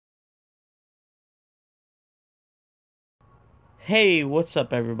Hey, what's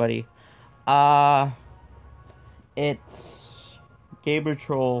up, everybody? Uh, it's Gaber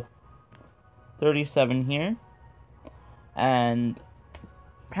Troll 37 here, and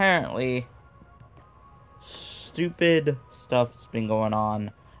apparently, stupid stuff's been going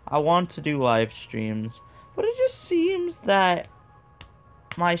on. I want to do live streams, but it just seems that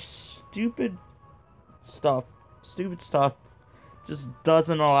my stupid stuff just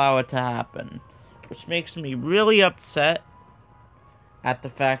doesn't allow it to happen, which makes me really upset at the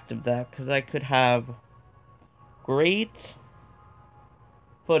fact of that, because I could have great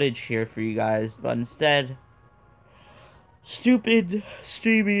footage here for you guys, but instead, stupid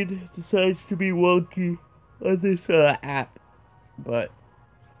streaming decides to be wonky on this app. But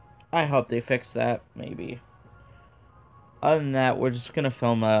I hope they fix that, maybe. Other than that, we're just gonna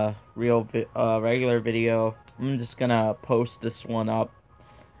film a regular video. I'm just gonna post this one up,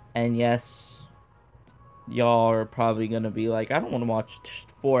 and yes, y'all are probably gonna be like, I don't want to watch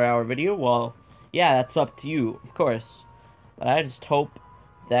a 4-hour video. Well, yeah, that's up to you, of course. But I just hope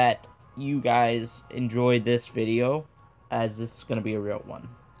that you guys enjoyed this video, as this is gonna be a real one.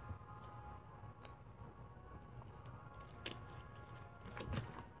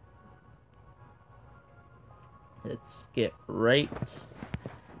 Let's get right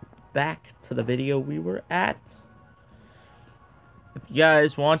back to the video we were at. If you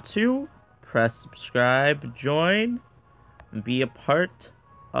guys want to, press subscribe, join, and be a part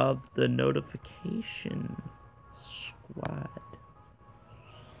of the notification squad.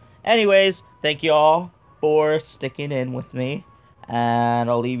 Anyways, thank you all for sticking in with me, and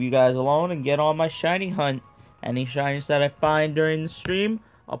I'll leave you guys alone and get on my shiny hunt. Any shinies that I find during the stream,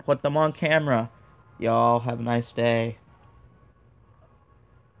 I'll put them on camera. Y'all have a nice day.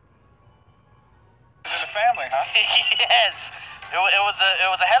 In the family, huh? Yes. It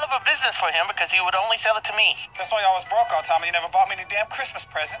was a hell of a business for him because he would only sell it to me. That's why y'all was broke all the time and you never bought me any damn Christmas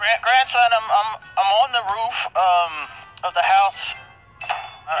presents. Grandson, I'm on the roof of the house.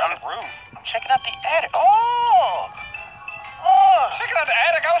 On the roof? I'm checking out the attic. Oh. Checking out the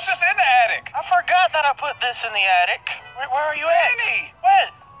attic? I was just in the attic. I forgot that I put this in the attic. Where are you Granny. at?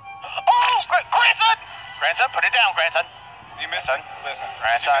 What? Oh, grandson! Grandson, put it down, grandson. You miss me? Listen.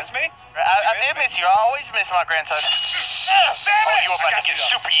 Grandson. You miss me? I did miss you. I always miss my grandson. Damn it! You were about to get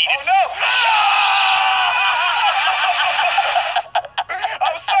super eaten. Oh, no!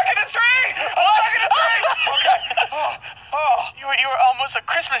 I'm stuck in a tree! Okay. You were almost a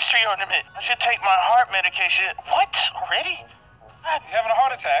Christmas tree ornament. I should take my heart medication. What? Already? You having a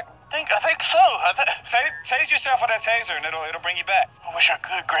heart attack? I think so. Tase yourself with that taser and it'll bring you back. I wish I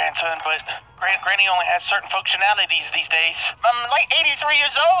could, grandson, but Granny only has certain functionalities these days. I'm like 83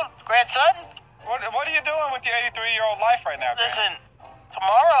 years old, grandson. What are you doing with your 83-year-old life right now, Granny? Listen,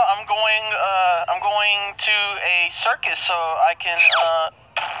 tomorrow I'm going to a circus so I can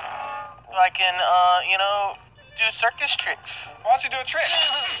do circus tricks. Why don't you do a trick?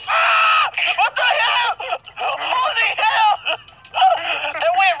 What the hell? Holy hell!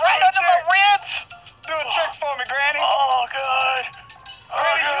 That went right under my ribs. Do a trick for me, Granny. Oh, God.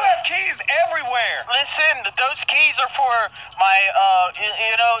 Granny, you have keys everywhere. Listen, those keys are for my,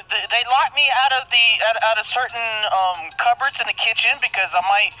 they lock me out of certain cupboards in the kitchen because I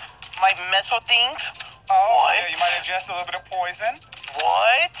might mess with things. Oh, What? yeah, you might ingest a little bit of poison.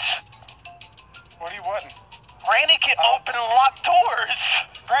 What? What are you wanting? Granny can open and lock doors.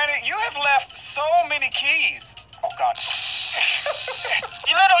 Granny, you have left so many keys. Oh, God.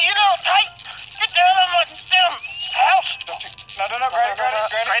 You little tight. Get down on my damn house. No, Granny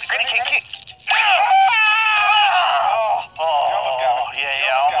Granny can't kick. Oh, you almost got me. Yeah,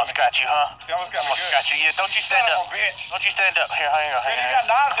 I almost got you, huh? You almost got me good. Got you. Yeah, don't you stand Son up. of a bitch. Don't you stand up. Here, hang on. Granny, you got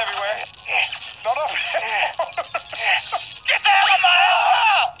knives everywhere. Yeah. No. Get the hell out of my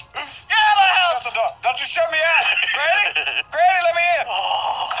house! Get out of my house! Shut the door. Don't you shut me out. Granny, let me in.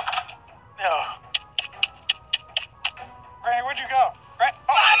 No. Granny, where'd you go? Granny,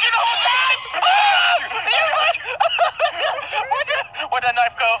 You know what? I got you. Where'd that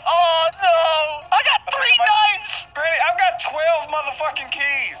knife go? Oh, no. I got 3 knives. Granny, I've got 12 motherfucking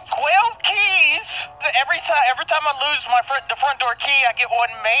keys. 12 keys? Every time I lose the front door key, I get one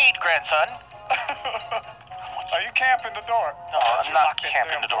made, grandson. Are you camping the door? No, I'm not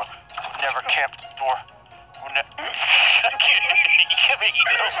camping the door. Never camped the door. You can't be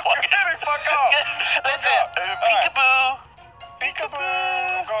eating those fucking... Granny, fuck off. Listen, peekaboo. Peekaboo.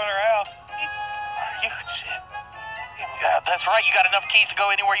 I'm going around. Shit. Yeah, that's right. You got enough keys to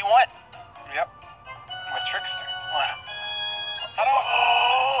go anywhere you want. Yep. I'm a trickster. What? I don't...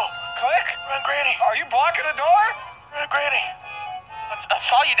 Oh. Click. Run, Granny. Are you blocking the door? Run, Granny. I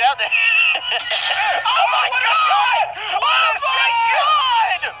saw you down there. Oh my God! Oh my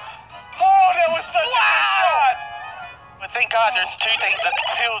God! Oh, that was such a good shot. But thank God there's two things that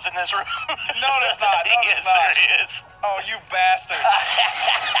pills in this room. No, there's not. No, there's Yes, not. there is. Oh, you bastard. Granny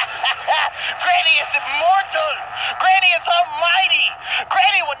is immortal. Granny is almighty.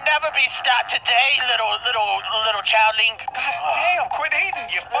 Granny will never be stopped today, little childling. God damn, quit eating,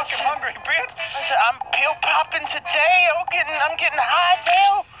 you fucking hungry bitch. Listen, I'm pill popping today. I'm getting high as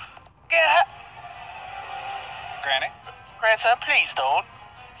hell. Getting high. Granny? Grandson, please don't.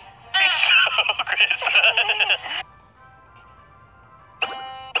 Please don't, grandson.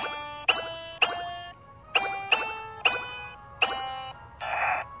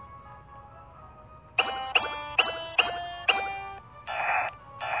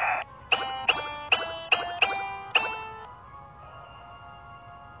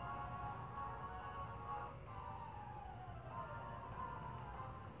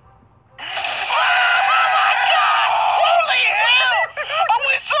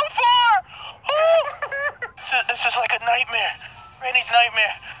 This is like a nightmare. Granny's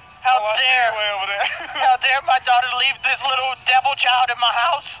nightmare. How I see dare, you way over there. how dare my daughter leave this little devil child in my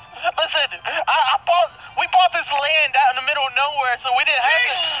house? Listen, we bought this land out in the middle of nowhere, so we didn't have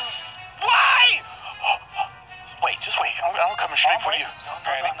to. Why? Wait, just wait. I'm coming straight for you. No.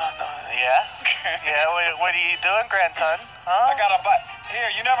 Yeah? Yeah, what are you doing, grandson? Huh? I got a here,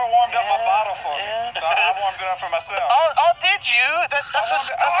 you never warmed up my bottle for me. So I warmed it up for myself. Oh, did you? That's You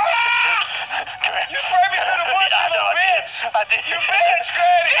sprayed me through the bush, you little bitch. I did. You bitch,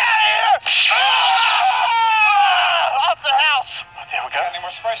 Granny. Get out of here! Off the house. There we go. Got any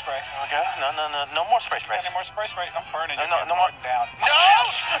more spray? There we go. No more spray. Got any more spray? I'm burning you. No more. Down. No!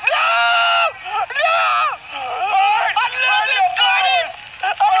 Burn! I love the flowers!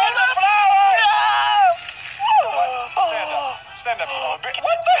 Burn the flowers! No! Stand up. What the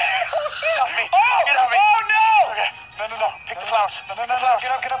hell was that? Get off me. Get off me. Oh no! Okay. No. Pick the flowers. No. Get up.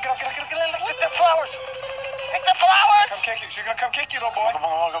 Pick the flowers. Pick the flowers. Come kick you. She's gonna come kick you, little boy. Come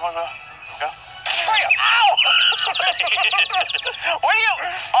on. Go. Ow! Where are you?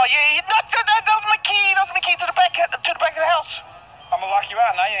 Oh yeah, that was my key. That was my key to the back of the house. I'm gonna lock you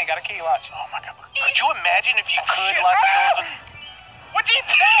out now. You ain't got a key. Watch. Oh my God! Could you imagine if you could shit. lock the door? What'd you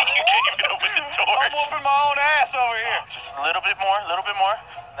do? You can't even open the doors. I'm whooping my own ass over here. Just a little bit more.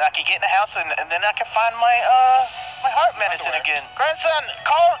 Then I can get in the house and then I can find my heart medicine again. Grandson,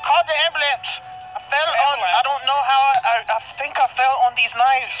 call the ambulance. I fell on. I don't know how. I think I fell on these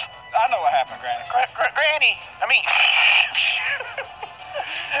knives. I know what happened, Granny. Granny. I mean.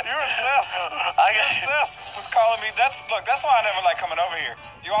 You're obsessed. You're obsessed with calling me. That's why I never like coming over here.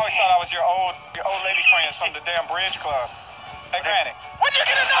 You always thought I was your old lady friends from the damn bridge club. Hey, Granny. When you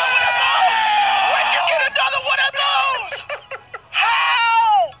get another one of those? When you get another one of those?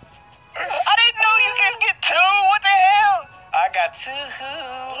 How? I didn't know you could get two. What the hell? I got two.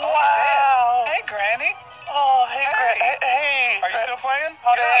 Wow. Hey, Granny. Oh, hey. Are you still playing?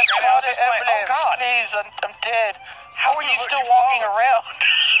 Call Get up, Granny. I was the just playing. Oh, ambulance. God. Please, I'm dead. How are you Look, still you're walking falling. around?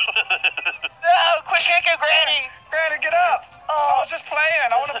 No, quit kicking Granny. Granny, get up. I Oh. was just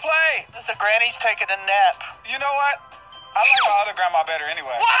playing. I want to play. Listen, Granny's taking a nap. You know what? I like my other grandma better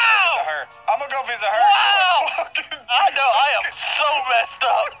anyway. Wow. I'm gonna go visit her. Wow. Fucking... I know, I am so messed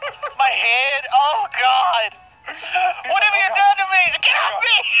up. My head, oh God. What have you done to me? Get off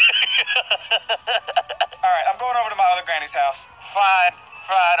me! All right, I'm going over to my other granny's house. Fine.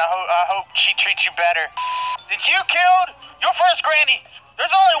 I hope she treats you better. Did you killed your first granny?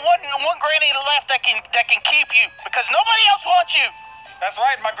 There's only one granny left that can keep you because nobody else wants you. That's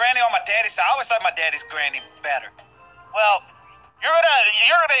right, my granny on my daddy's side. I always like my daddy's granny better. Well, you're gonna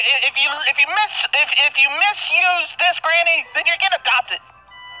if you misuse this granny, then you're getting adopted.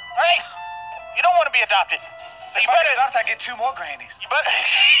 All right? You don't want to be adopted. So If you better. I get two more grannies. You better.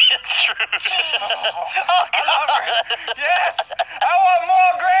 It's true. Oh, I love her. Yes, I want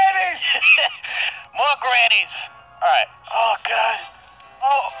more grannies. More grannies. All right. Oh God.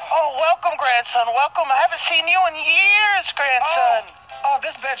 Oh, welcome, grandson. Welcome. I haven't seen you in years, grandson. Oh,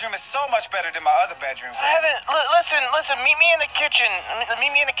 this bedroom is so much better than my other bedroom. I haven't. Listen. Meet me in the kitchen. Meet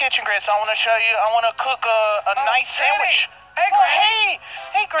me in the kitchen, grandson. I want to show you. I want to cook a nice sandwich. Hey, Granny.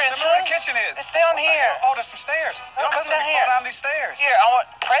 Hey, grandson. Tell me where the kitchen is. It's down here. Oh, there's some stairs. Oh, Don't come let down me here. fall down these stairs. Here, I want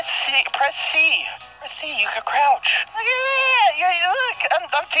press C. Press C. You can crouch. Look at that. Look.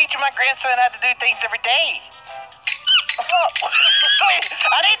 I'm teaching my grandson how to do things every day. Oh. Wait,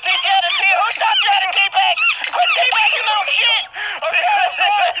 I didn't teach you how to teabag. Who taught you how to teabag? Quit teabag, you little shit. Okay,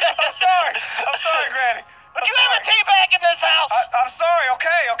 I'm sorry, Granny. Would you ever teabag in this house? I'm sorry.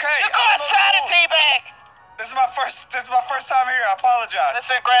 Okay. You go outside and teabag. This is my first time here. I apologize.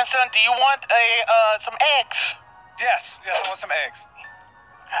 Listen, grandson, do you want some eggs? Yes, I want some eggs.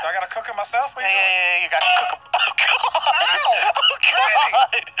 Do I gotta cook them myself? What are you doing? Yeah, you gotta cook them. Oh, God. Ow! Oh,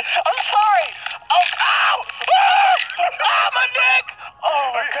 God. I'm sorry. Oh, ow! Ah, my neck!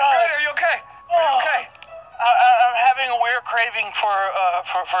 Oh, my God. Granny, are you okay? Are you okay? I'm having a weird craving for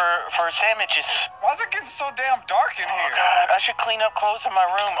sandwiches. Why is it getting so damn dark in Oh, here? God, I should clean up clothes in my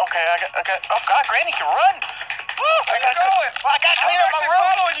room. Okay, I got, oh, God, Granny can run. Where you going? I gotta I clean was up my actually room.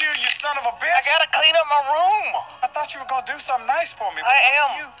 following you, you son of a bitch. I gotta clean up my room. I thought you were gonna do something nice for me. I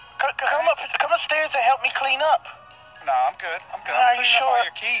am. You. Come upstairs and help me clean up. Nah, I'm good. I'm Are cleaning you up sure? all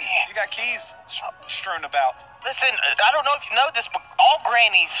your keys. You got keys strewn about. Listen, I don't know if you know this, but all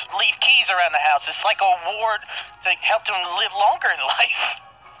grannies leave keys around the house. It's like a reward to help them live longer in life.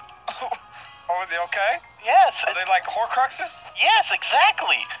 Oh, are they okay? Yes. Are they like Horcruxes? Yes,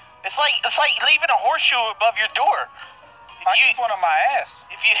 exactly. It's like leaving a horseshoe above your door. I keep one on my ass.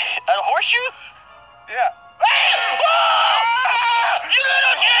 If you a horseshoe? Yeah. You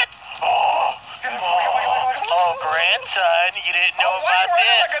little shit! Oh, grandson, you didn't know Why are about you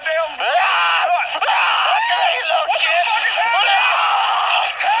running this. like a damn... You little shit!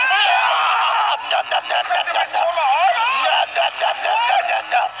 Crazy bitch tore my arm off?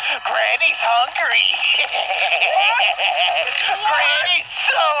 No. Granny's hungry. Granny's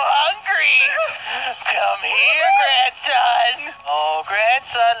so hungry. Come here, grandson. Oh,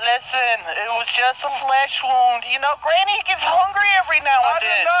 grandson, listen. It was just a flesh wound. You know, Granny gets hungry every now I and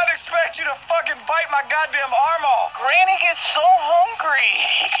then. did not expect you to fucking bite my goddamn arm off. Granny gets so hungry.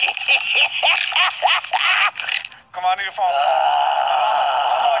 Come on, I need a phone.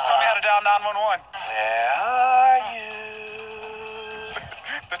 Mama always told me how to dial 911. Where are you?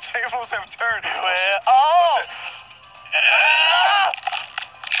 The tables have turned. Where? Oh,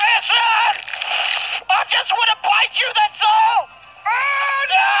 Grandson! I just want to bite you, that's all!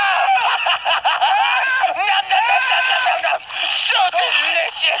 No. So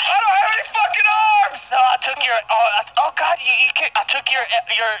delicious! I don't have any fucking arms! No, I took your, oh God, I took your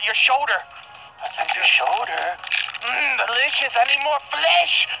shoulder. I took your shoulder. Delicious, I need more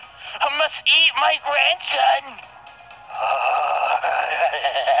flesh. I must eat my grandson.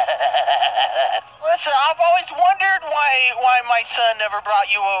 Listen, I've always wondered why my son never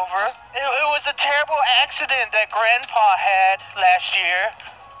brought you over. It was a terrible accident that Grandpa had last year.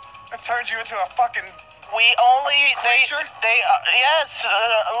 It turned you into a fucking... Creature? Yes.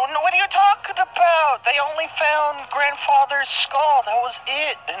 What are you talking about? They only found Grandfather's skull. That was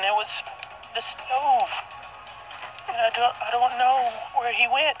it, and it was the stove. I don't know where he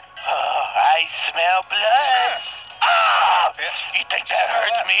went. Oh, I smell blood. Ah! Bitch. You think that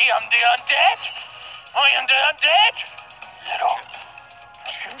hurts me? I'm the undead. I am the undead. Little.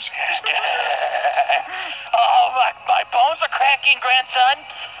 Oh, my bones are cracking, grandson.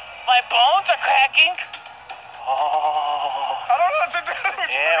 My bones are cracking. Oh. I don't know what to do.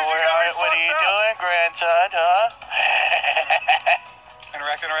 Yeah, what are you doing, grandson, huh?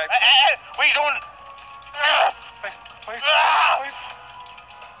 Interact. What are you doing? Please.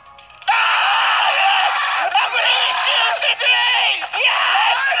 I'm gonna eat you today!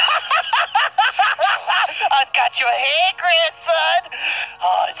 Yes! I got your head, grandson.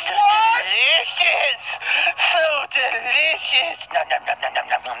 Oh, it's so delicious. So delicious. Nom.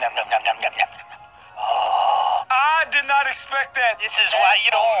 Oh. I did not expect that. This is why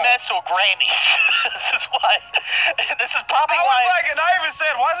you don't mess with grannies. This is why. This is probably I why. was like, and I even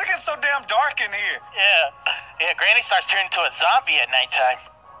said, why does it get so damn dark in here? Yeah. Granny starts turning into a zombie at nighttime.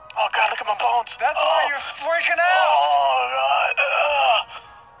 Oh God, look at my bones. That's why you're freaking out. Oh God.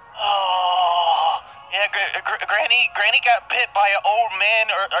 Oh. Yeah, Granny got bit by an old man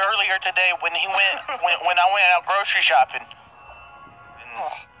earlier today when he when I went out grocery shopping. And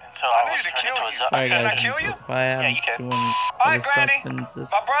so I needed to kill you. Sorry, Can I guys. kill you? I am Yeah, you can. doing Alright, other Granny. stuff than this.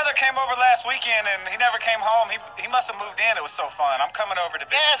 My brother came over last weekend and he never came home. He must have moved in. It was so fun. I'm coming over to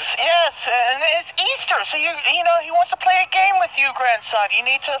visit. Yes, and it's Easter, so you know he wants to play a game with you, grandson. You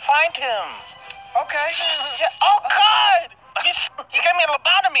need to find him. Okay. Yeah. Oh God! You gave me a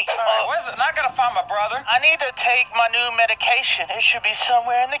lobotomy. Alright, where's it? Now I gotta find my brother. I need to take my new medication. It should be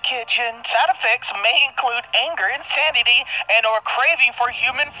somewhere in the kitchen. Side effects may include anger, insanity, and or craving for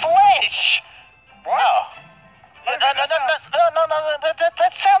human flesh. What? No,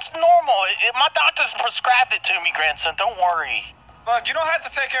 that sounds normal. My doctor's prescribed it to me, grandson. Don't worry. Look, you don't have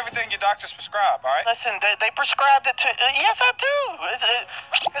to take everything your doctors prescribe, all right? Listen, they prescribed it to... yes, I do.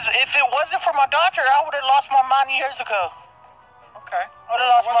 Because if it wasn't for my doctor, I would have lost my mind years ago. Okay. I would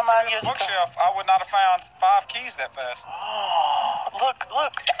have lost my mind This years ago. bookshelf, I would not have found 5 keys that fast. Oh, look.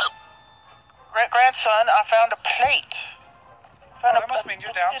 Grandson, I found a plate. That must mean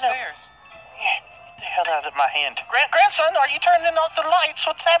you're downstairs. Yeah, get the hell out of my hand. Grandson, are you turning off the lights?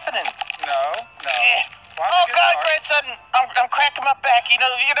 What's happening? No. Yeah. Why is Oh it getting God, dark? grandson, I'm cracking my back. You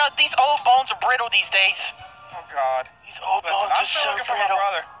know, these old bones are brittle these days. Oh God. These old Listen, bones I'm are still so looking for my brittle.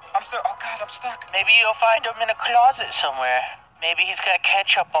 brother. Oh God, I'm stuck. Maybe you'll find him in a closet somewhere. Maybe he's got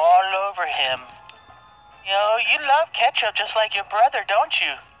ketchup all over him. You know, you love ketchup just like your brother, don't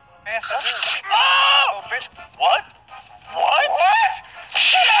you? Yes, I do. Oh! Oh, bitch. What? What?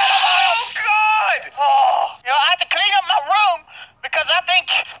 Oh God! Oh, you know, I have to clean up my room because I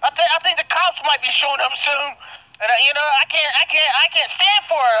think the cops might be showing up soon, and you know, I can't stand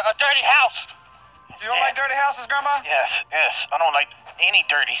for a dirty house. You don't like dirty houses, Grandma? Yes, I don't like any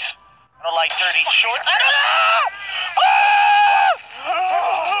dirties. I don't like dirty shorts. I don't know.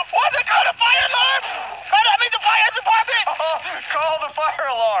 What's it called? A fire alarm? I mean the fire department. Call the fire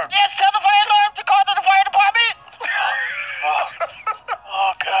alarm. Yes, tell the fire alarm to call the fire department. Oh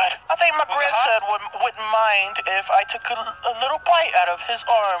God! I think my grandson wouldn't mind if I took a little bite out of his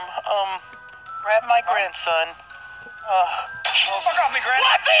arm. Grab my grandson. Fuck off me, Granny.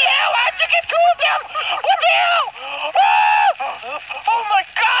 What the hell? How'd you get two of them? What the hell? Oh my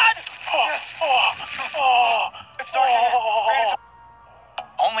God! Yes. Oh. It's dark in here. Granny's...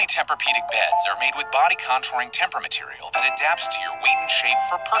 Only Tempur-Pedic beds are made with body contouring Tempur material that adapts to your weight and shape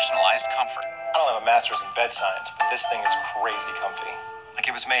for personalized comfort. I don't have a master's in bed science, but this thing is crazy comfy. Like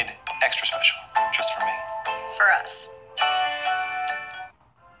it was made extra special, just for me. For us.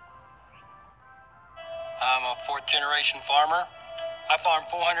 I'm a fourth-generation farmer. I farmed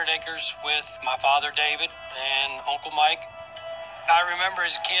 400 acres with my father, David, and Uncle Mike. I remember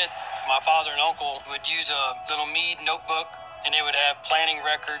as a kid, my father and uncle would use a little mead notebook, and they would have planting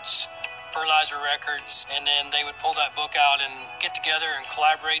records, fertilizer records, and then they would pull that book out and get together and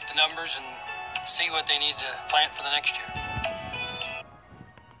collaborate the numbers and see what they needed to plant for the next year.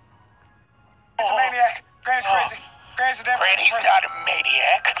 He's a maniac. Granny's crazy. Granny's a damn crazy Granny's person. not a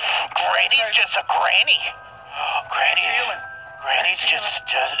maniac. Granny's just a granny. Granny. He's healing. Granny's just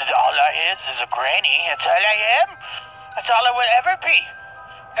all I is a granny. That's all I am. That's all I would ever be.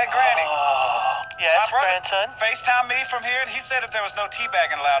 Hey, Granny. Yes, My brother grandson. FaceTime me from here, and he said that there was no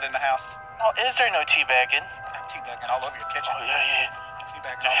teabagging allowed in the house. Oh, is there no teabagging? I'm teabagging all over your kitchen. Oh, yeah.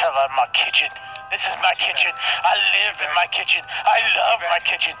 Teabagging The all hell over. out of my kitchen. This is my kitchen. I live in my kitchen. I love my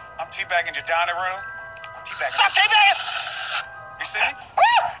kitchen. I'm teabagging your dining room. I'm teabagging. Stop teabagging! You see me? No!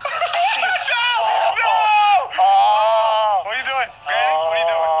 What are you doing, Granny? What are you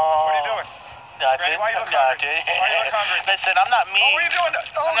doing? What are you doing? Nothing. Granny, why you look hungry? Why you look hungry? Listen, I'm not mean. Oh, what are you doing?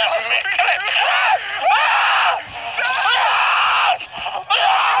 Oh, I'm not God. mean.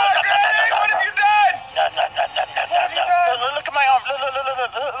 Granny, what have you done? No. What have you done? Look at my arm.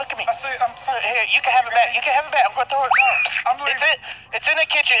 Look at me. I see it. I'm fucking... Here, you can have it back. You can have it back. I'm going to throw it. No, I'm leaving. It's in the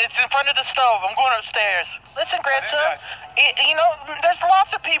kitchen. It's in front of the stove. I'm going upstairs. Listen, grandson. didn't You know, there's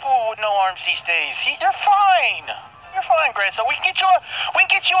lots of people with no arms these days. You're fine. You're fine, grandson. We can get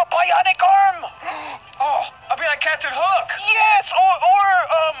you a bionic arm. Oh, I'll be like Captain Hook. Yes, or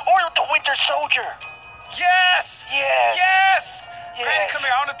the Winter Soldier. Yes. Yes. Yes. Granny, Yes. come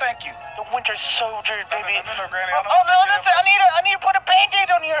here. I want to thank you. The Winter Soldier, baby. No, Granny. Oh, no, listen. I need to put a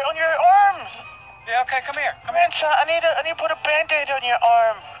Band-Aid on your arms. Yeah, okay, come here. Come here. Grandson, I need to put a Band-Aid on your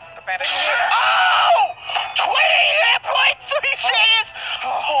arm. The bandage. Oh! 20 hit points! Are you serious?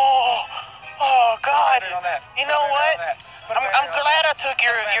 Oh, God. Put a Band-Aid on that. You Put a know Band-Aid what? on that. Put a I'm Band-Aid on glad that. I took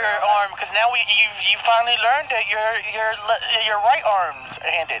your Band-Aid on arm because now you finally learned that you're right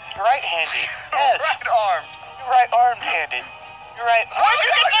arm-handed. You're right-handed. Yes. Right arm. You're right arm-handed. You're right. Where'd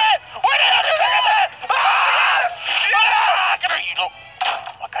you get that? Where the hell did you get that? Yes. Yes. You don't.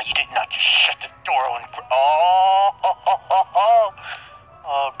 Oh my God! You did not just shut the door on. I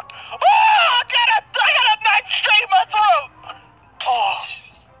got a knife straight in my throat. Oh,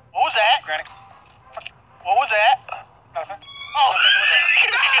 what was that? Granny. What was that? Nothing. Oh.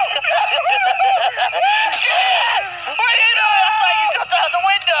 Dad! What are you doing? I thought you jumped out the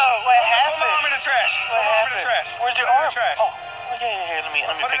window. What Put my happened? arm in the trash. Put What my arm in the happened? trash. Where's your Put it arm? in the trash. Oh, yeah. Let me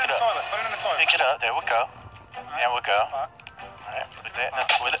Put it pick in it the up. toilet. Put it in the toilet. Pick it up. There we go. There we go. Spot. All right, put it there in the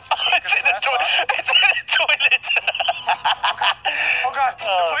toilet. It's in the toilet. It's in the toilet. Oh, God.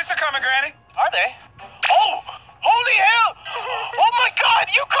 The police are coming, Granny. Are they? Oh, holy hell! Oh my God!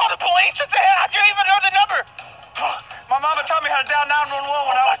 You called the police? What the hell? How'd you even know the number? My mama taught me how to dial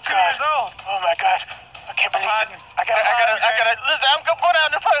 911 when I was 2 years old. Oh my God! I can't believe hiding. it. I gotta. Listen, I'm going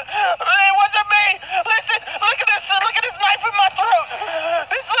down the front. It wasn't me. Listen, look at this. Look at this knife in my throat.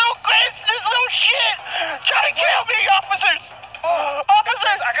 This little shit trying to kill me, officers. Oh,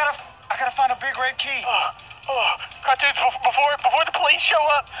 Officers. I gotta find a big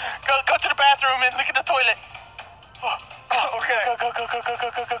Go to the bathroom and look at the toilet. Okay. Go.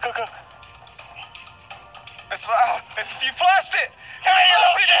 It's you flushed it. Come here, you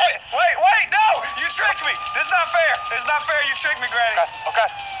little shit. Wait, no! You tricked me. This is not fair. This is not fair. You tricked me, Granny. Okay.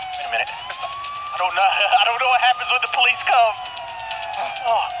 Wait a minute. I don't know what happens when the police come.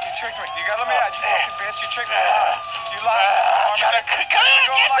 You tricked me. You gotta let me out. You fucking bitch. You tricked me. You lied. Come here,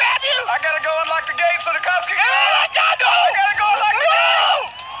 grab you. I gotta go unlock the gate so the cops can get out. No. I gotta go unlock the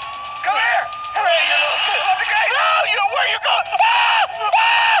gate. Come here. Come here, you little shit. Unlock the gate. No, where you going?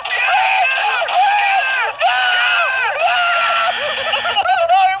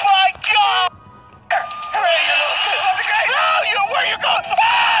 Oh my God! Come here, you little shit. Unlock the gate. No, where you going?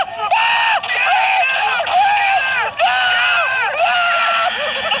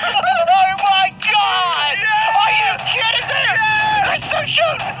 Oh my God! Are you kidding me? That's so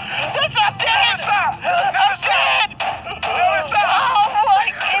shoot! That's not dead! Stop! That's dead! Stop! Oh my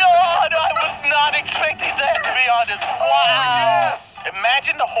God! I was not expecting that, to be honest. Wow! Yes.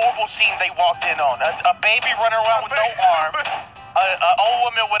 Imagine the horrible scene they walked in on. A baby running around with no arm. An old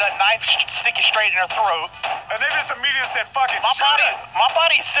woman with a knife sticking straight in her throat. And they just immediately said, "Fuck it, My shoot it."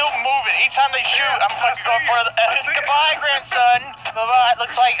 body's still moving. Each time they shoot, Yeah, I'm I fucking see going you. further. I see Goodbye, you. grandson. Bye-bye.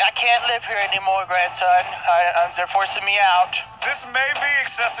 Looks like I can't live here anymore, grandson. They're forcing me out. This may be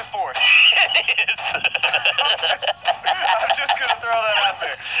excessive force. It is. I'm just gonna throw that out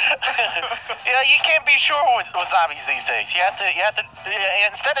there. You know, you can't be sure with zombies these days. You have to,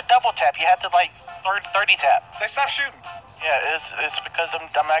 instead of double tap, you have to like 30 tap. They stopped shooting. Yeah, it's because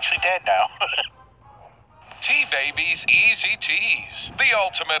I'm actually dead now. T-Baby's Easy Tees, the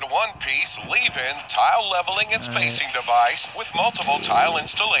ultimate one-piece leave-in tile leveling and spacing device with multiple tile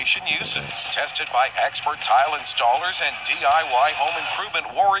installation uses. Tested by expert tile installers and DIY home improvement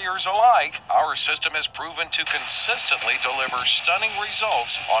warriors alike, our system has proven to consistently deliver stunning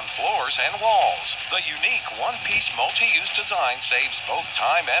results on floors and walls. The unique one-piece multi-use design saves both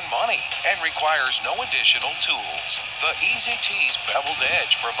time and money and requires no additional tools. The Easy Tees beveled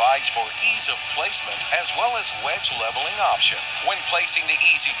edge provides for ease of placement as well as wedge leveling option. When placing the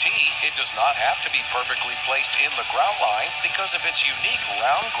Easy Tee, it does not have to be perfectly placed in the grout line because of its unique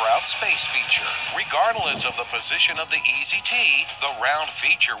round grout space feature. Regardless of the position of the Easy Tee, the round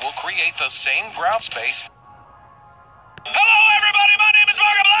feature will create the same grout space. Hello, everybody. My name is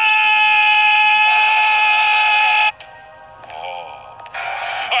Markiplier.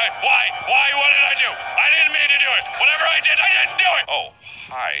 Why? What did I do? I didn't mean to do it. Whatever I did, I didn't do it. Oh,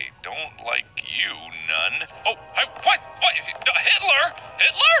 I don't like you, none. Oh, what? Hitler?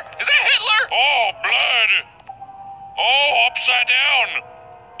 Hitler? Is that Hitler? Oh, blood. Oh, upside down.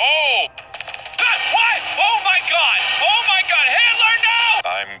 Oh. What? Oh my God. Oh my God. Hitler, no!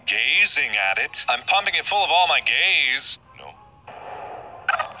 I'm gazing at it. I'm pumping it full of all my gaze. No.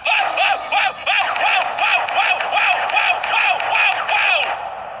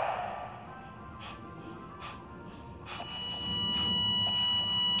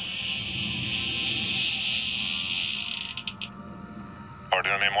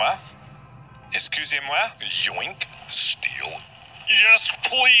 Pardonnez-moi? Excusez-moi? Yoink. Steal. Yes,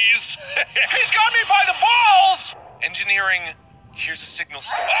 please. He's got me by the balls! Engineering. Here's a signal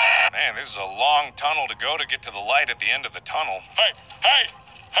scope. Man, this is a long tunnel to go to get to the light at the end of the tunnel. Hey!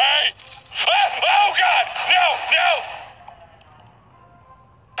 Oh, God! No!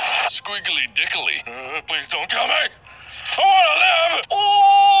 Squiggly dickly. Please don't kill me. I want to live.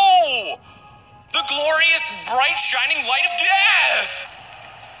 Oh! The glorious, bright, shining light of death!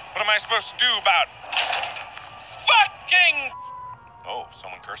 What am I supposed to do about fucking... Oh,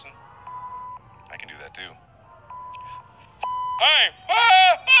 someone cursing? I can do that too. Hey!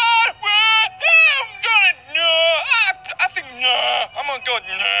 I'm gonna go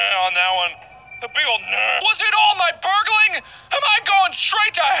on that one. The big old Was it all my burgling? Am I going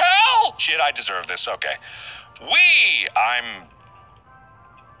straight to hell? Shit, I deserve this, okay. I'm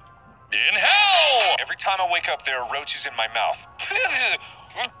in hell! Every time I wake up, there are roaches in my mouth.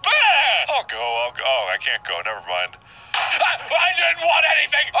 I'll go. Oh, I can't go, never mind. I didn't want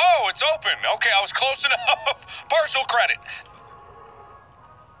anything! Oh, it's open. Okay, I was close enough. Partial credit.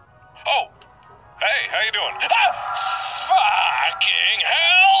 Oh. Hey, how you doing? Fucking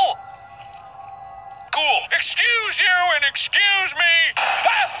hell! Cool. Excuse you and excuse me.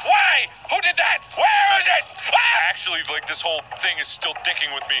 Why? Who did that? Where is it? Actually, like, this whole thing is still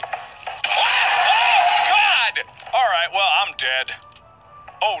dicking with me. Oh, God! All right, well, I'm dead.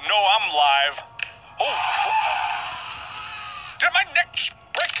 Oh, no, I'm live. Oh, did my neck just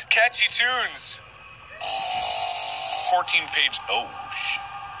break? Catchy tunes. 14-page. Oh, shit.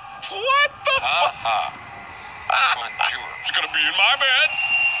 What the fuck? It's gonna be in my bed.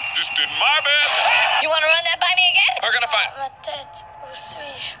 just did my bad. You want to run that by me again? We're gonna find. My dad was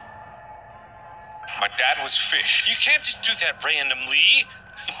fish. My dad was fish. You can't just do that randomly.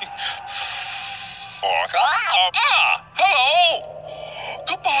 Fuck. Hello.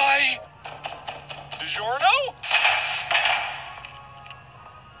 Goodbye. DiGiorno?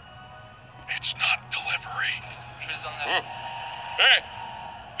 It's not delivery. Hey.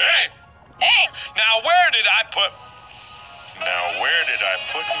 Hey! Now where did I put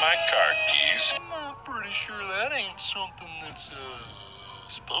my car keys? I'm pretty sure that ain't something that's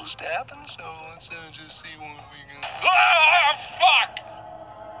supposed to happen, so let's just see what we can... Ah, fuck!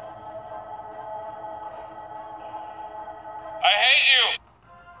 I hate you!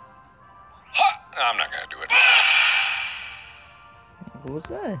 Ha! I'm not gonna do it. What was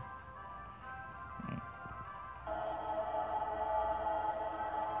that?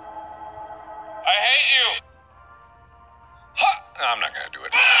 I hate you! Ha! I'm not gonna do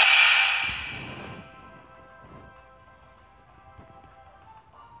it.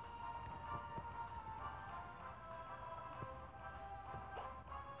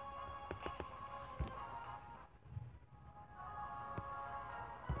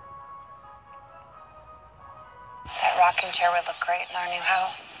 That rocking chair would look great in our new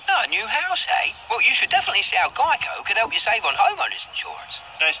house. Oh, a new house, eh? Well, you should definitely see how Geico could help you save on homeowners insurance.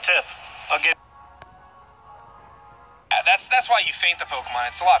 Nice tip. I'll get. That's why you feint the Pokemon.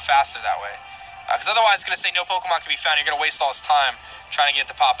 It's a lot faster that way. Because otherwise it's going to say no Pokemon can be found. You're going to waste all this time trying to get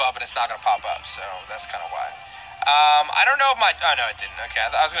it to pop up, and it's not going to pop up. So that's kind of why. I don't know if my... Oh, no, it didn't. Okay,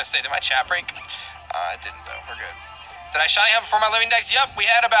 I was going to say, did my chat break? It didn't, though. We're good. Did I shiny hunt before my living decks? Yep, we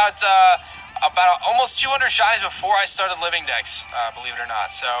had about almost 200 shinies before I started living decks, believe it or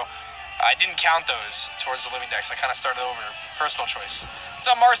not. So I didn't count those towards the living decks. I kind of started over. Personal choice.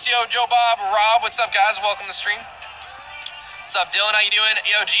 What's up, Marcio, Joe Bob, Rob? What's up, guys? Welcome to the stream. What's up, Dylan? How you doing?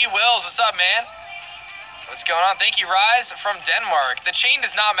 Yo, G Wills, what's up, man? What's going on? Thank you, Rise from Denmark. The chain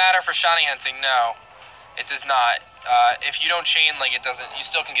does not matter for shiny hunting. No, it does not. If you don't chain, like, it doesn't, you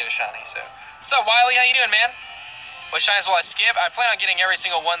still can get a shiny. So, what's up, Wiley? How you doing, man? What shinies will I skip? I plan on getting every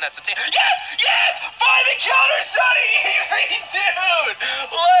single one that's obtained. Yes! Yes! 5 encounter shiny Eevee, dude!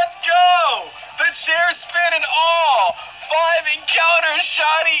 Let's go! The chair spin and all! 5 encounter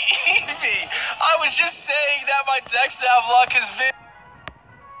shiny Eevee! I was just saying that my deck stab luck has been...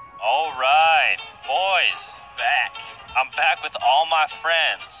 All right, boys, back. I'm back with all my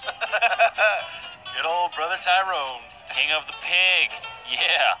friends. Good old brother Tyrone. King of the Pig.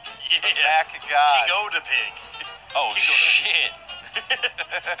 Yeah. Back of God. King O the pig. Oh, shit.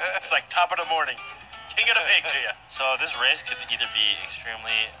 It's like top of the morning. King of the pig to you. So this race could either be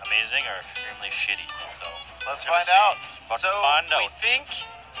extremely amazing or extremely shitty. So Let's find out. So we think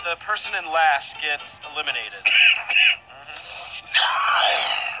the person in last gets eliminated.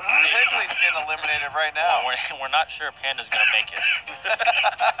 Tigley's getting eliminated right now. Well, we're not sure if Panda's gonna make it.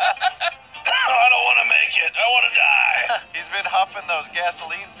 I don't want to make it. I want to die. He's been huffing those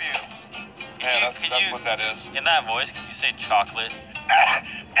gasoline fumes. Yeah, that's what that is. In that voice, could you say chocolate?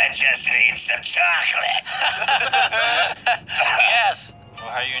 I just need some chocolate. Yes.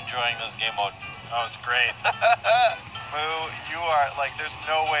 Well, how are you enjoying this game mode? Oh, it's great. Moo, you are, like, there's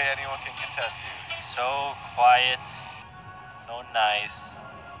no way anyone can contest you. So quiet, so nice,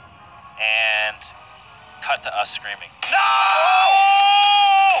 and cut to us screaming. No!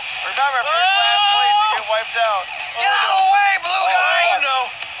 Remember, if you're in last place, you get wiped out. Get out of the way, blue guy! Oh, no.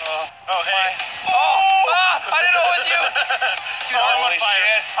 Oh, hey. I didn't know it was you! Dude, I'm on fire.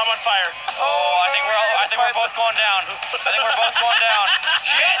 I'm on fire. Oh, I think we're both going down.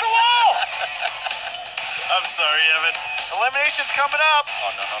 Shit! The wall! I'm sorry, Evan. Elimination's coming up.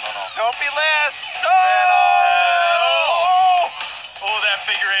 Oh, no. Don't be last. No! Oh, that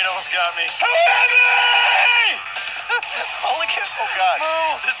figure eight almost got me. Holy shit. Oh, God.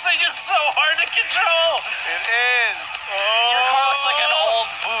 Move. This thing is so hard to control. It is. Your car looks like an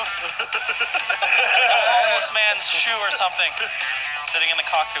old boot. Like a homeless man's shoe or something. Sitting in the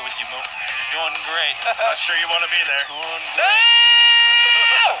cockpit with you, Moo. You're doing great. Not sure you want to be there. Doing great.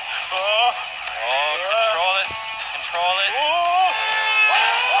 Control it. Oh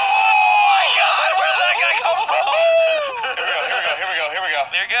my God! Where did that guy come from? Here we go.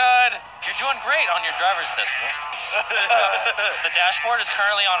 You're good. You're doing great on your driver's test, Moo. The dashboard is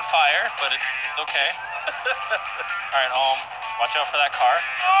currently on fire, but it's okay. All right, watch out for that car.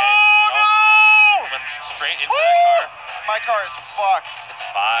 Okay. No! Went straight into that car. My car is fucked. It's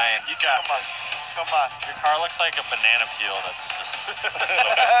fine. You got this. Come on. Your car looks like a banana peel that's just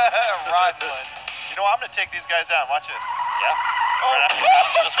Rotten one. You know what? I'm going to take these guys down. Watch this. yeah. Right after you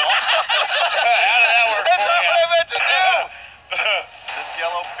got to this wall. How did that work That's for not you? what I meant to do.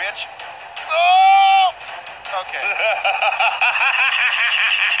 yellow bitch. Oh! Okay.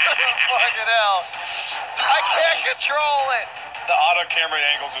 Fucking hell. I can't control it. The auto camera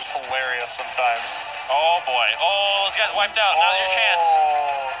angles is hilarious sometimes. Oh boy. Oh, those guys wiped out. Now's your chance.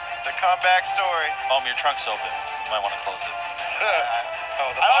 The comeback story. Your trunk's open. You might want to close it. Oh,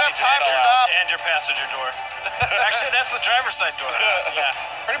 the I don't body have just time to fell out. stop. And your passenger door. Actually, that's the driver's side door. Yeah.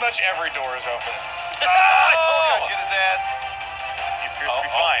 Pretty much every door is open. I told you I'd get his ass. He appears to be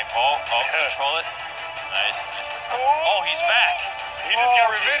fine. Control it. Nice. Oh, he's back. He just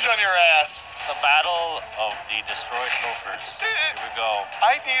got revenge on your ass. The battle of the destroyed loafers. Here we go.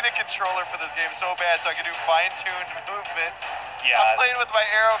 I need a controller for this game so bad so I can do fine-tuned movements. Yeah. I'm playing with my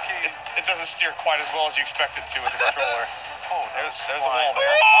arrow keys. It doesn't steer quite as well as you expect it to with the controller. Oh, there's a wall there.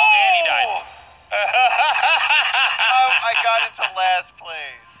 Oh, and he died. I got into last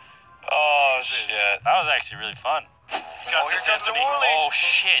place. Oh, shit. That was actually really fun. You got this, here comes the Anthony. Wooly. Oh,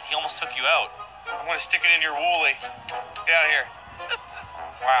 shit. He almost took you out. I'm going to stick it in your woolly. Get out of here.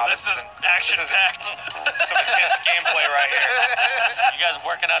 Wow, This is action-packed. Some intense gameplay right here. You guys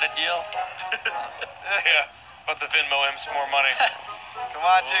working out a deal? Yeah, about to Venmo him some more money. Come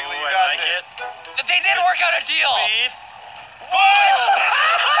on, Jiggly, you got this. They did work out a deal. Speed.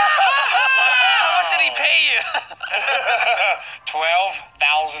 How much did he pay you? $12,000.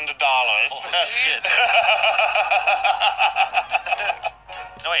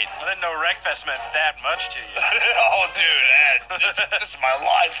 No, wait. I didn't know Wreckfest meant that much to you. Oh, dude, this is my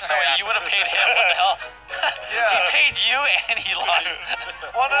life, No, man. wait, you would have paid him. What the hell? Yeah. He paid you and he lost.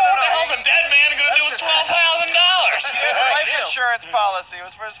 Well, no, What the hell's a dead man gonna do with $12,000? He had a life insurance policy. It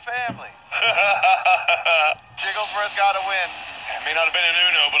was for his family. Jigglesworth got to win. It may not have been an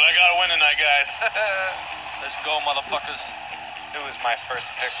Uno, but I gotta win tonight, guys. Let's go, motherfuckers. Who was my first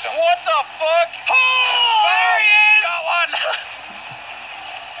victim? What the fuck? Oh, there he is! Got one!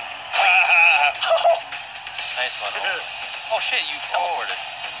 Nice one. Oh shit, you teleported.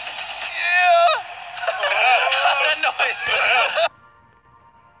 Yeah. That noise.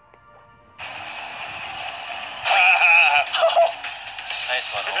 Nice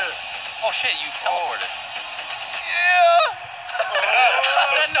one. Oh shit, you teleported. Yeah.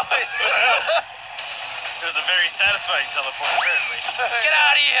 That noise. It was a very satisfying teleport, apparently. Get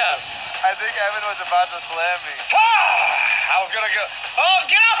out of here. I think Evan was about to slam me. I was gonna go. Oh,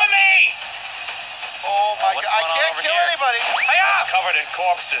 get off of me! Oh my what's god. I going on can't over kill here? anybody. Hiya! Covered in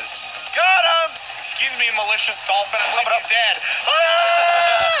corpses. Got him. Excuse me, malicious dolphin. I believe he's dead.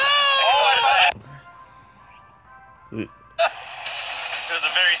 It was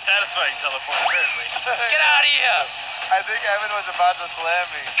a very satisfying teleport, apparently. Get out of here. I think Evan was about to slam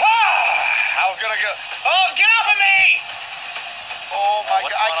me. I was gonna go. Oh, get off of me! Oh my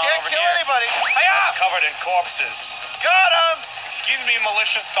what's god. I going on can't over kill here? anybody. Hiya! Covered in corpses. Got him. Excuse me,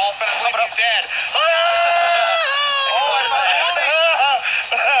 malicious dolphin. I believe he's dead. Oh, I found Wooly.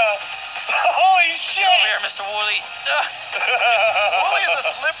 Holy shit! Over here, Mr. Wooly. Wooly is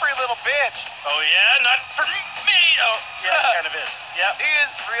a slippery little bitch. Oh, yeah? Not for me! Oh, yeah, kind of is. Yep. He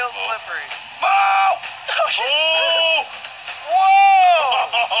is real slippery. Oh! Whoa!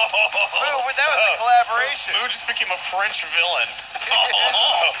 Ooh, that was a collaboration. Moo just became a French villain.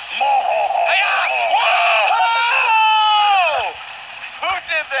 Who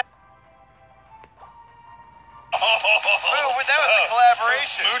did that? Ooh, that was a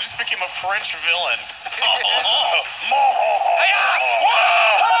collaboration. Moo just became a French villain.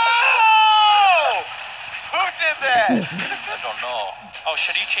 Who did that? I don't know. Oh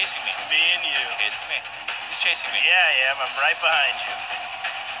shit, are you chasing me? Me and you. Chasing me. He's chasing me. Yeah, I am. I'm right behind you.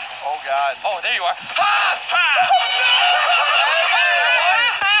 Oh god. Oh, there you are.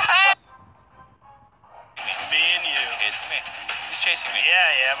 It's me and you. Chasing me. He's chasing me. Yeah,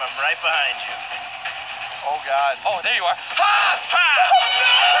 I am. I'm right behind you. Oh god. Oh, there you are. What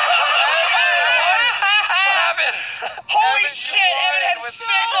happened? Holy Evan, shit! you Evan had won with 6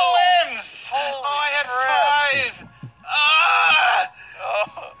 no. limbs! Holy I had crap. 5!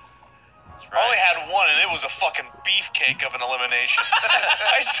 I only had 1, and it was a fucking beefcake of an elimination.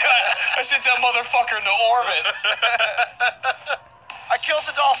 I sent that motherfucker into orbit. I killed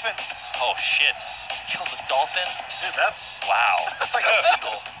the dolphin. Oh shit. Killed the dolphin? Dude, that's... Wow. That's like a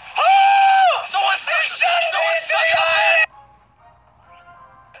eagle. Someone's stuck in the fence!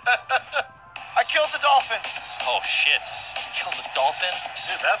 I killed the dolphin. Oh shit. Killed the dolphin?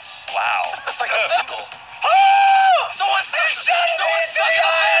 Dude, that's... Wow. That's like a eagle. Someone's stuck in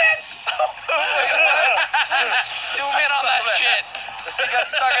the fence! Zoom in on that shit. He got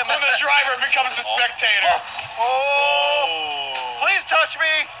stuck in the When the driver becomes the spectator. Oh! Please touch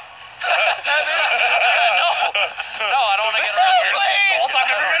me. No, I don't want to get arrested. It's assault I've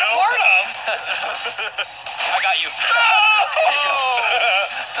never been a part of. I got you.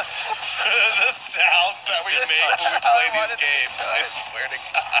 The sounds that we make when we play these games, I swear to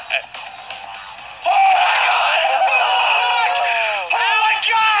God. Oh my God! Oh my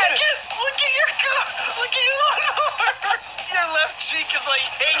God! Look at your your left cheek is like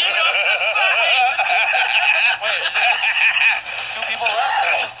hanging off the side. Wait, is it just 2 people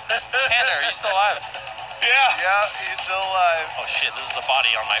left? Panda, are you still alive? Yeah. Yeah, he's still alive. Oh shit, this is a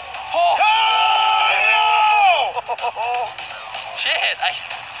body on my... Oh! No! Shit, I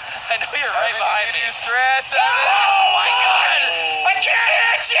know you're right behind me. Strats, Oh my God! I can't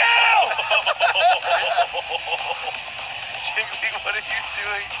hit you! Jiggly, what are you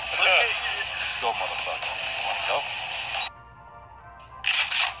doing? Look at you. Go, motherfucker. You wanna go?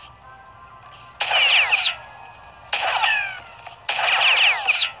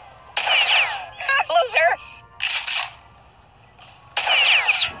 Loser!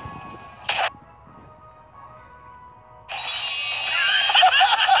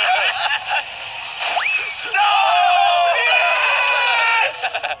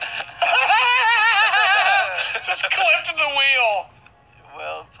 Just clipped the wheel.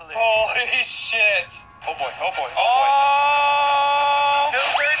 Well played. Holy shit. Oh boy, oh boy, oh boy. Oh!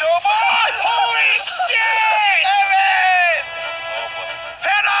 Hillsbury, no boy! Holy shit! Evan! Oh boy.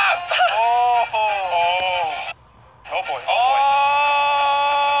 Head up! Oh! Oh boy, oh boy. Oh!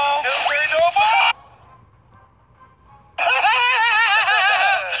 Hillsbury, no boy!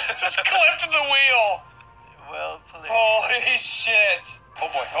 Just clipped the wheel. Well played. Holy shit. Oh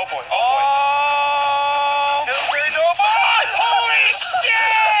boy, oh boy, oh boy. Oh! Hillsbury, no boy! Holy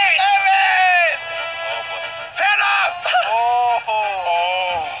shit! Evan! Oh boy. Head up! Oh!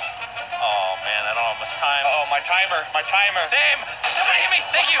 Oh man, I don't have much time. Oh, my timer, my timer. Sam! Somebody hit me!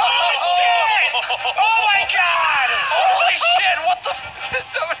 Thank you! Oh shit! Oh my God! Holy shit! What the f...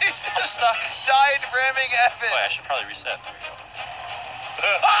 Somebody I'm stuck. died ramming Evan. Wait, I should probably reset. There we go.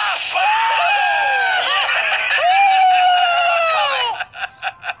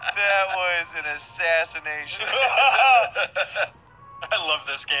 That was an assassination. I love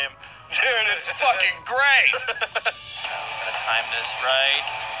this game. Dude, it's fucking great! Gotta time this right.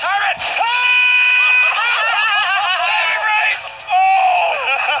 Time it! Time it right! Oh!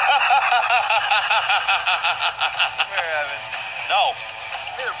 Where, Evan? No.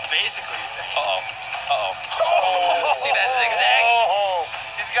 We're basically attacked. Uh-oh. Uh-oh. See that zigzag? Oh,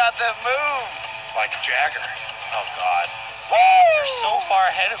 He's got that move. like Jagger. Oh, God. You're so far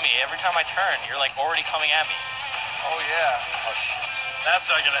ahead of me. Every time I turn, you're, like, already coming at me. Oh, yeah. Oh, shit. That's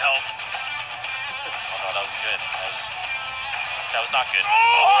not gonna help. Oh, no, that was good. That was not good. Oh!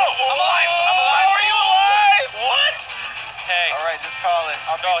 I'm alive! I'm alive! Are you alive? What? Hey. All right, just call it.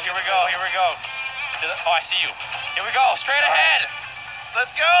 I'll Oh, here we go. Here we go. Oh, I see you. Here we go. Straight ahead.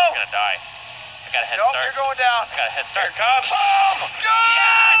 Let's go. I'm gonna die. I got a head Nope, start. you're going down. I got a head start. Here it comes. Boom! Go!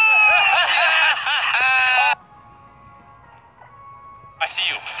 Yes! Yes! I see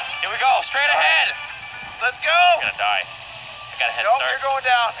you. Here we go. Straight ahead. Let's go. I'm gonna die. I got a head Nope, start. you're going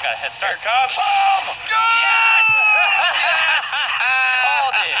down. I got a head start. Here it comes. Boom! Go! Yes! Yes!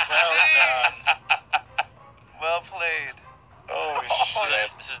 Called it. Well done. Well played. Holy shit.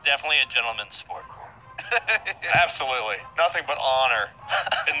 This is definitely a gentleman's sport. Absolutely. Nothing but honor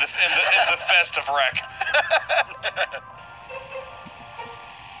in the festive wreck.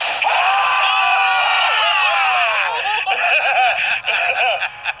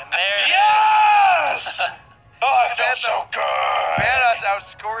 And there it is. Yes! Oh, I felt so good. Manos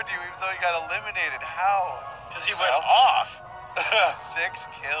outscored you even though you got eliminated. How? Because he went off. 6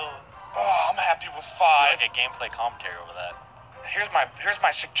 kills. Oh, I'm happy with Do 5. like a gameplay commentary over that. Here's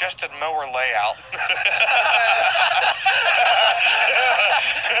my suggested mower layout.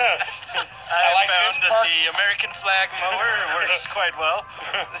 I like this part. the American flag mower works quite well.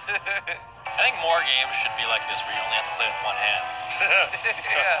 I think more games should be like this, where you only have to play with one hand.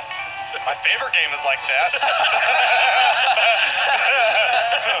 Yeah. My favorite game is like that.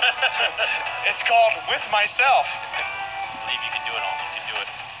 It's called With Myself. Believe you can do it, only you can do it.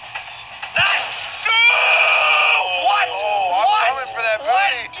 What? Oh, I'm coming for that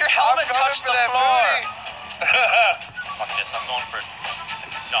booty. Your helmet I'm coming touched for the that floor. booty. Fuck this, I'm going for a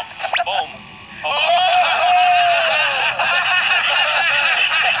jump. Boom. Oh.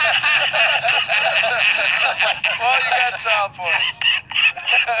 Well, you got solid points.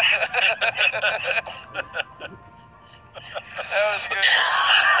 That was good.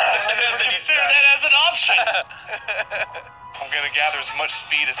 I didn't consider that as an option. I'm gonna gather as much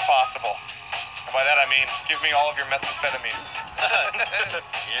speed as possible. And by that I mean, give me all of your methamphetamines.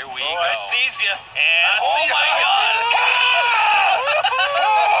 Here we go. I seize you. And Oh my God!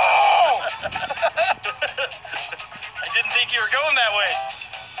 I didn't think you were going that way.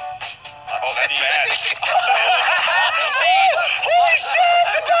 Oh, that's bad. Speed. Holy shit!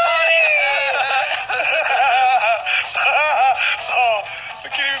 The body! Oh, I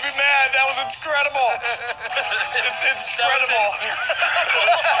can't even be mad. That was incredible. It's incredible.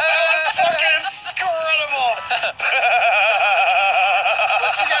 That was fucking incredible.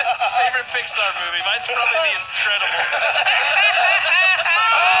 What's your guys' favorite Pixar movie? Mine's probably The Incredibles.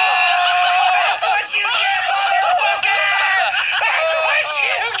 That's what you get, motherfucker! That's what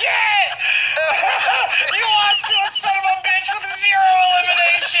you get! You lost to a son of a bitch with 0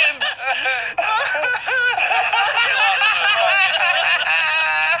 eliminations!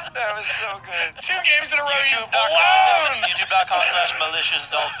 That was so good. 2 games in a row, you blown! YouTube.com/malicious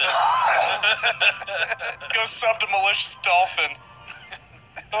dolphin. Go sub to Malicious Dolphin.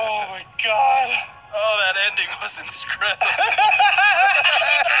 Oh my God. Oh, that ending was incredible.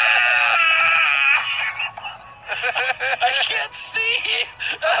 I can't see.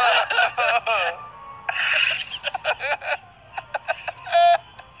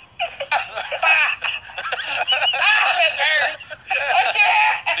 That hurts. I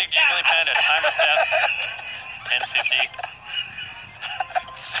can't. Big Jiggly Panda, time of death, 10:50.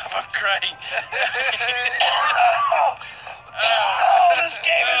 Stop, I'm crying. Oh, this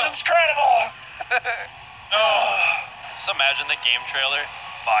game is incredible. Just imagine the game trailer.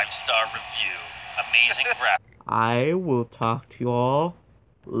 5-star review. Amazing rap. I will talk to you all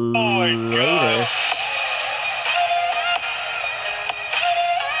Oh my later. God.